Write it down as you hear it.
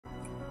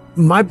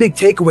My big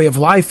takeaway of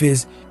life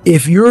is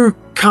if you're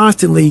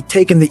constantly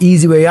taking the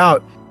easy way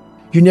out,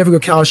 you're never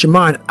going to callous your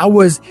mind. I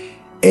was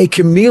a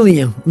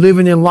chameleon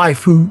living in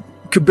life who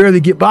could barely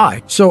get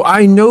by. So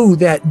I know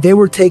that they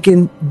were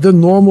taking the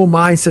normal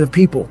mindset of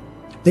people.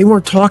 They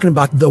weren't talking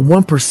about the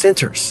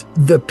 1%ers,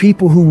 the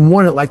people who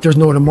want it like there's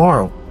no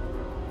tomorrow.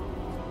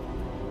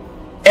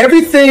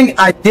 Everything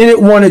I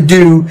didn't want to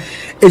do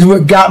is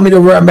what got me to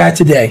where I'm at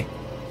today.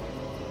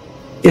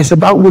 It's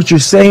about what you're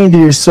saying to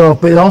yourself,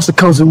 but it also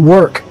comes with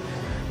work.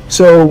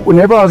 So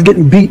whenever I was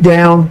getting beat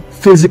down,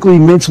 physically,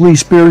 mentally,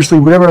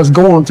 spiritually, whatever I was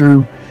going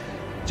through,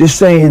 just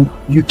saying,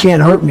 you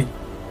can't hurt me.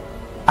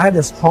 I had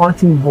this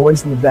haunting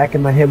voice in the back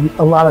of my head.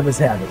 A lot of us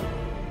have it.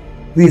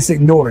 We just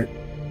ignore it.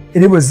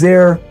 And it was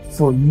there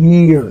for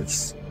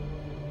years.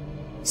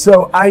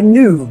 So I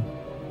knew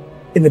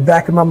in the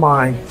back of my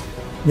mind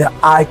that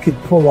I could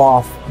pull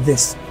off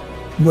this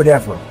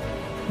whatever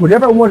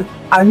I wanted.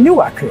 I knew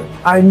I could.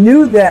 I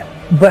knew that,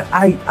 but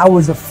I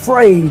was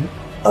afraid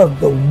of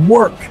the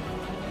work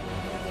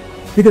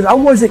because I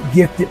wasn't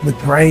gifted with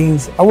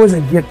brains. I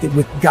wasn't gifted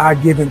with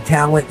God-given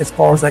talent as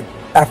far as like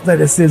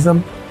athleticism.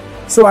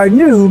 So I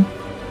knew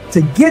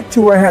to get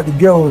to where I had to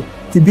go,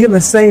 to be on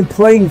the same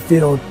playing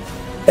field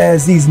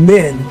as these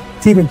men,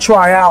 to even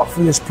try out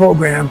for this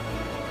program,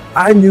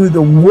 I knew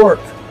the work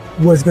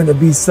was going to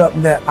be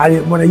something that I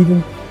didn't want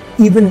to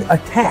even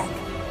attack.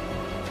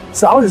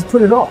 So I would just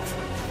put it off.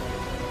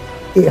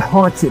 It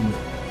haunted me.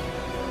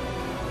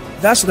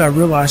 That's what I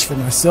realized for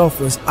myself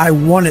was I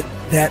wanted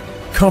that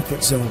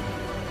comfort zone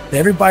that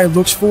everybody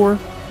looks for,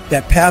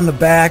 that pat on the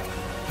back.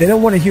 They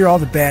don't want to hear all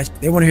the bad.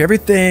 They want to hear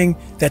everything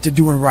that they're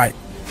doing right.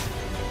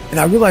 And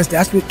I realized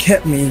that's what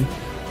kept me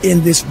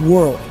in this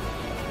world.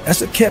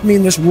 That's what kept me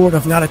in this world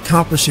of not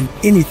accomplishing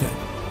anything.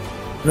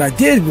 What I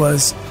did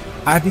was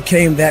I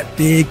became that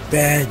big,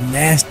 bad,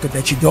 nasty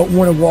that you don't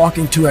want to walk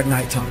into at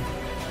nighttime.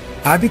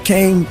 I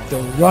became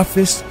the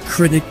roughest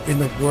critic in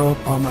the world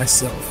on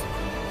myself.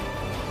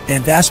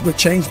 And that's what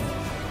changed me.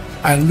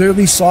 I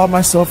literally saw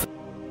myself.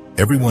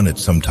 Everyone at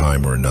some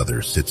time or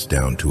another sits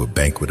down to a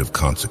banquet of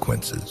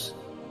consequences.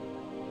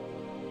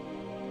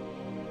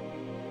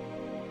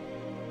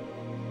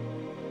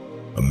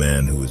 A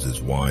man who is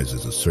as wise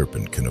as a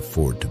serpent can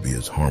afford to be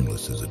as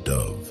harmless as a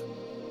dove.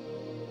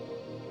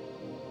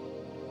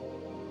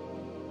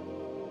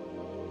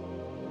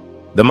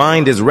 The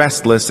mind is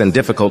restless and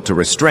difficult to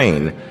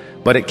restrain,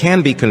 but it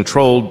can be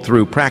controlled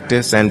through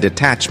practice and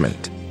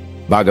detachment.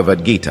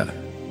 Bhagavad Gita.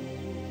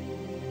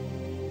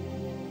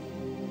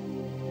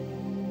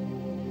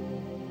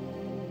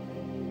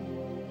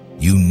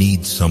 You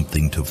need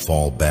something to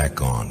fall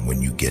back on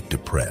when you get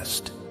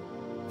depressed.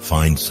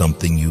 Find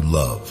something you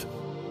love,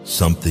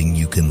 something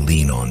you can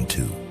lean on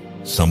to,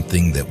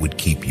 something that would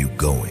keep you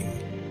going.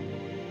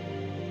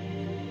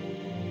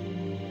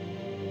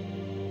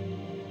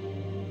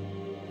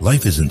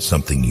 Life isn't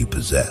something you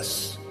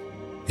possess.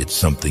 It's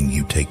something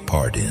you take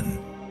part in.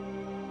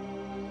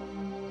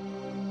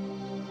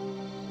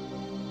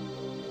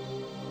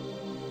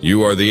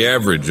 You are the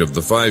average of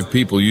the 5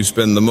 people you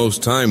spend the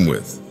most time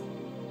with.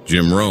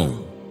 Jim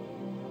Rohn.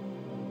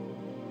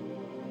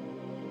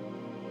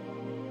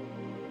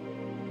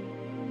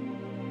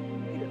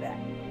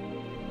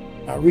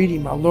 My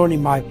reading, my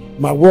learning, my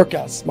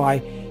workouts,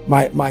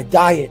 my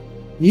diet.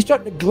 You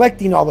start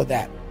neglecting all of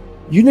that.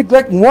 You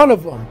neglect one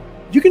of them.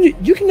 You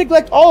can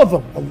neglect all of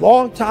them a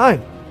long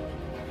time.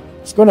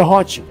 It's going to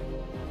haunt you.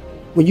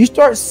 When you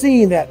start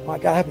seeing that, my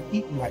God, I haven't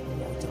eaten right in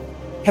a long time.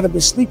 Haven't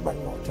been sleeping right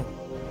in a long time.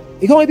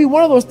 It can only be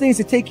one of those things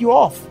to take you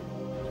off.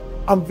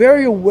 I'm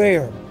very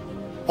aware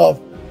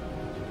of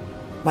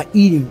my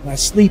eating, my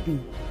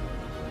sleeping,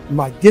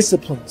 my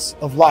disciplines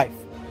of life.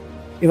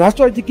 And when I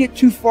started to get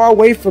too far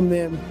away from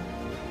them,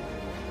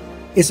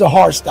 it's a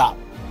hard stop.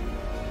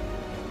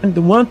 And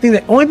the only thing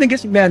that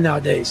gets me mad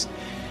nowadays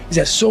is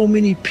that so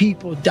many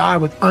people die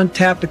with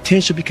untapped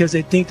potential because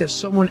they think that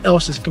someone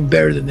else is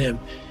better than them.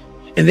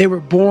 And they were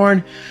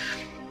born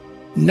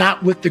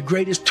not with the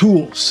greatest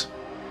tools.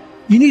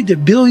 You need the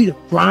ability to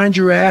grind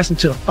your ass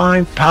into a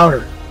fine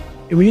powder.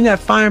 And when you're in that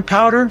fine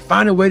powder,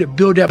 find a way to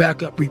build that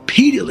back up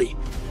repeatedly.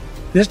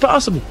 That's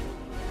possible.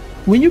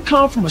 When you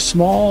come from a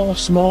small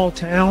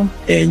town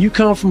and you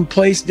come from a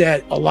place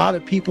that a lot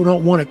of people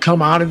don't want to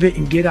come out of it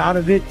and get out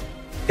of it,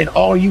 and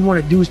all you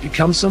want to do is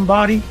become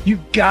somebody,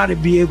 you've got to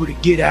be able to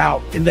get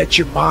out and let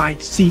your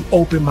mind see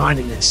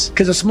open-mindedness.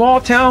 Because a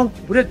small town,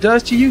 what it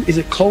does to you is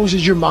it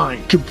closes your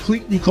mind,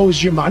 completely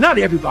closes your mind. Not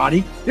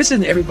everybody. This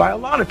isn't everybody, a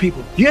lot of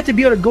people. You have to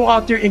be able to go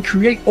out there and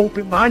create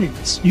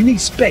open-mindedness. You need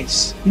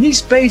space. You need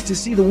space to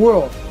see the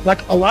world.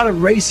 Like a lot of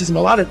racism, a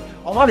lot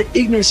of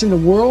ignorance in the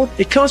world,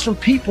 it comes from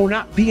people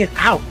not being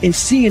out and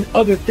seeing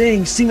other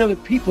things, seeing other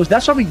people.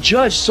 That's why we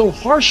judge so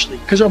harshly,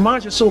 because our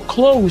minds are so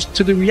closed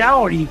to the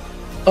reality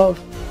of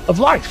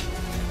life,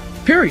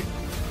 period.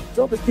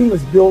 Self-esteem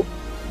was built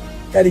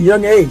at a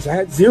young age. I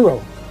had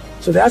 0.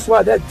 So that's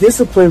why that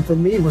discipline for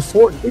me was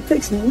important. It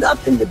takes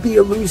nothing to be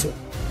a loser.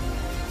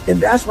 And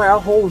that's why I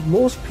hold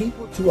most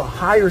people to a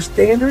higher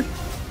standard,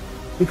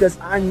 because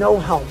I know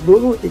how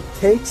little it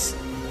takes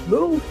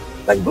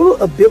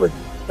little ability.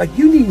 Like,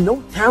 you need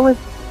no talent,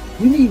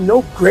 you need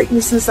no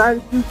greatness inside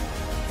of you,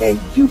 and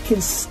you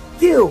can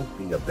still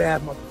be a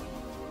bad mother.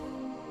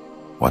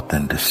 What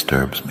then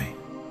disturbs me?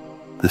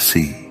 The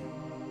sea?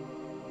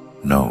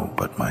 No,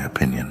 but my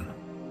opinion.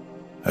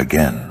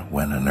 Again,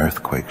 when an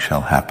earthquake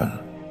shall happen,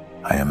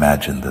 I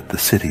imagine that the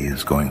city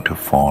is going to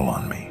fall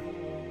on me.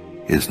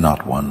 Is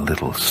not one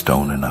little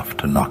stone enough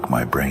to knock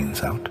my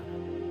brains out?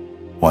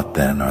 What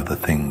then are the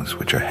things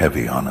which are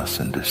heavy on us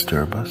and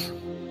disturb us?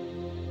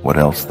 What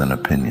else than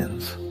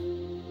opinions?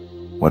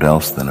 What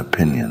else than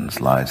opinions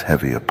lies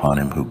heavy upon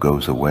him who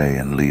goes away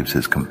and leaves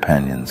his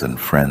companions and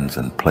friends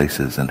and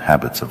places and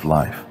habits of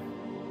life?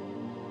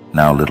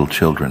 Now little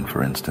children,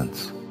 for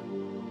instance,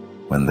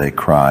 when they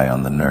cry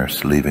on the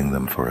nurse leaving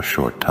them for a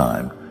short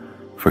time,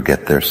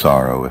 forget their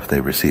sorrow if they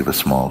receive a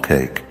small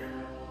cake.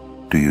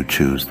 Do you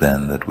choose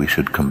then that we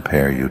should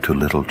compare you to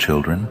little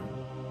children?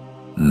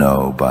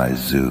 No, by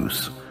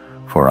Zeus,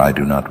 for I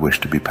do not wish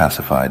to be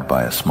pacified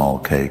by a small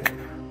cake,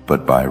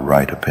 but by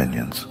right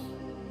opinions.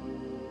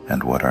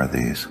 And what are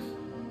these?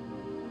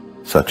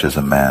 Such as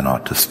a man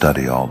ought to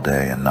study all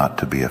day and not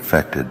to be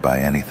affected by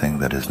anything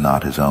that is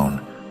not his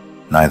own,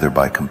 neither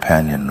by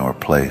companion nor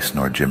place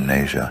nor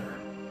gymnasia,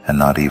 and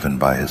not even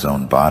by his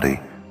own body,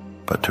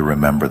 but to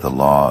remember the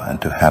law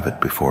and to have it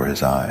before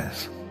his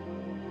eyes.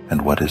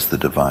 And what is the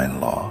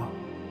divine law?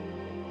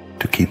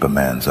 To keep a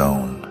man's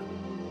own,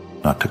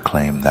 not to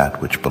claim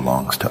that which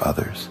belongs to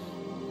others,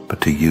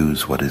 but to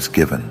use what is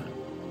given,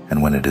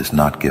 and when it is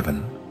not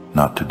given,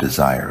 not to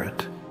desire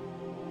it.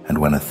 And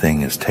when a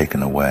thing is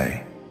taken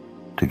away,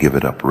 to give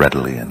it up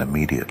readily and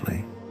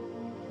immediately,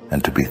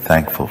 and to be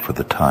thankful for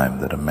the time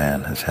that a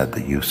man has had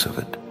the use of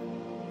it,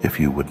 if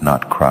you would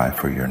not cry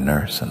for your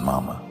nurse and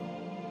mamma.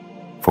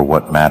 For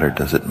what matter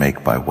does it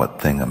make by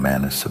what thing a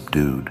man is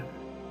subdued,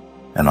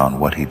 and on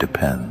what he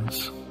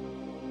depends?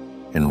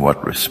 In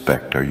what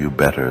respect are you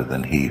better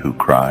than he who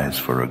cries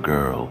for a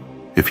girl,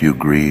 if you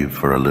grieve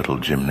for a little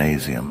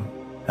gymnasium,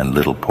 and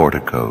little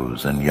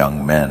porticos, and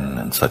young men,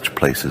 and such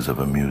places of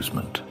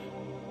amusement?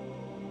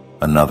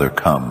 Another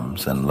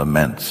comes and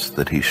laments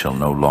that he shall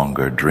no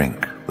longer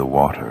drink the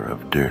water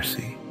of Dirce.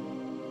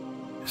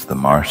 Is the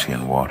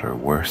Marcian water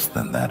worse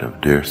than that of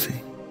Dirce?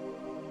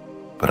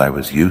 But I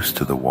was used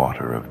to the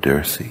water of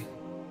Dirce,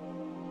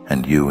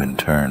 and you in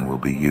turn will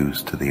be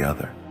used to the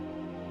other.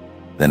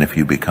 Then if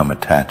you become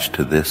attached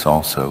to this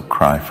also,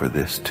 cry for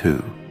this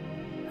too,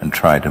 and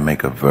try to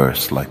make a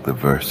verse like the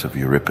verse of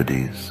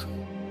Euripides,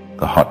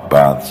 the hot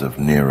baths of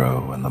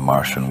Nero and the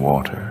Martian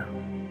water.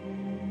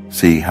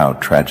 See how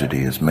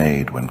tragedy is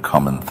made when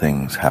common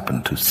things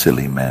happen to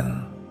silly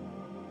men.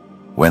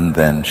 When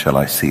then shall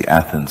I see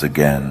Athens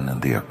again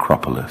and the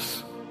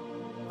Acropolis?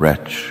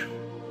 Wretch,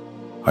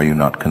 are you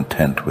not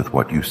content with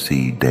what you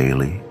see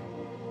daily?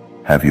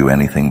 Have you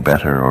anything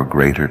better or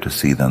greater to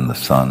see than the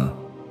sun,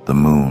 the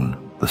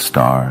moon, the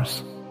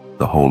stars,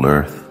 the whole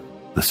earth,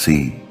 the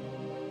sea?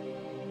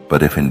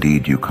 But if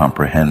indeed you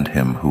comprehend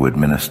him who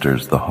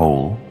administers the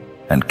whole,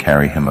 and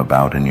carry him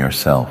about in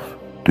yourself,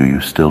 do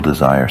you still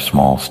desire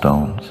small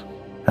stones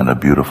and a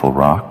beautiful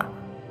rock?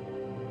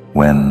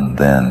 When,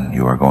 then,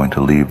 you are going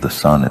to leave the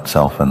sun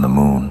itself and the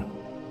moon,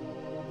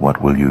 what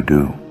will you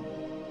do?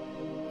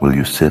 Will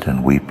you sit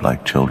and weep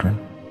like children?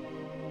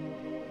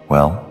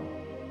 Well,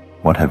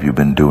 what have you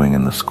been doing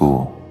in the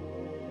school?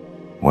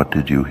 What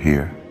did you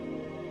hear?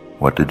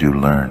 What did you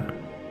learn?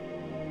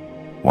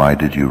 Why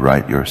did you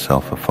write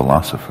yourself a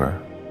philosopher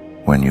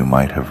when you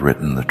might have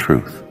written the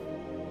truth?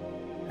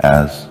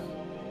 As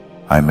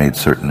I made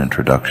certain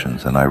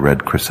introductions and I read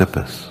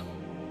Chrysippus,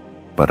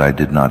 but I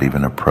did not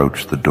even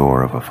approach the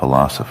door of a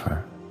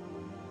philosopher.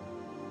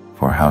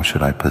 For how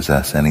should I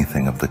possess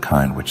anything of the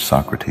kind which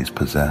Socrates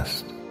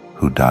possessed,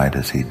 who died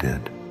as he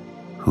did,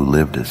 who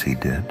lived as he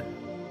did,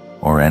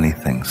 or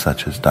anything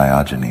such as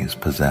Diogenes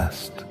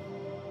possessed?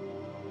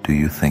 Do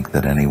you think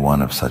that any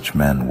one of such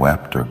men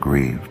wept or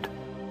grieved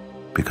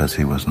because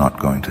he was not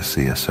going to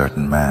see a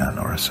certain man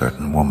or a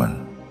certain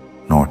woman,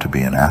 nor to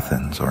be in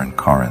Athens or in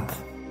Corinth,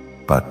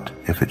 but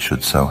if it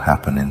should so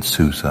happen in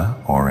Susa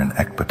or in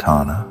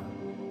Ecbatana?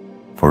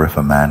 For if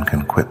a man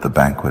can quit the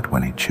banquet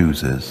when he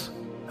chooses,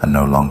 and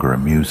no longer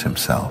amuse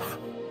himself,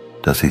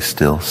 does he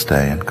still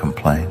stay and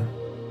complain?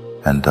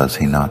 And does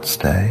he not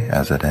stay,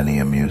 as at any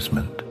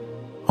amusement,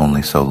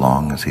 only so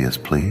long as he is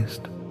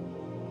pleased?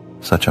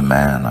 Such a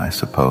man, I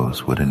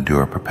suppose, would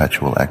endure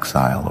perpetual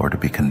exile or to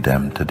be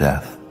condemned to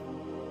death.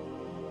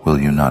 Will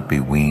you not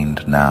be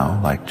weaned now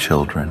like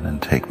children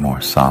and take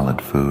more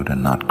solid food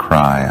and not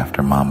cry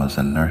after mammas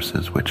and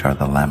nurses, which are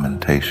the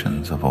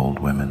lamentations of old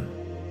women?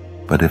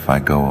 But if I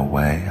go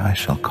away, I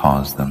shall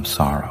cause them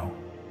sorrow.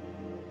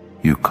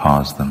 You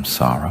cause them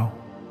sorrow?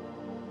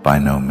 By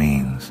no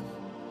means,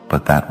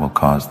 but that will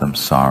cause them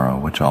sorrow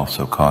which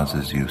also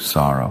causes you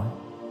sorrow.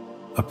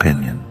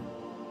 Opinion.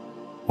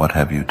 What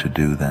have you to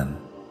do then?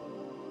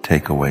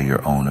 Take away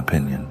your own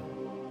opinion,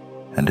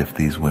 and if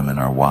these women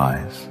are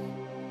wise,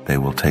 they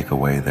will take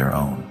away their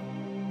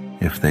own.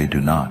 If they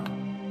do not,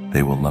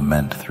 they will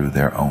lament through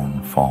their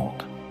own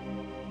fault.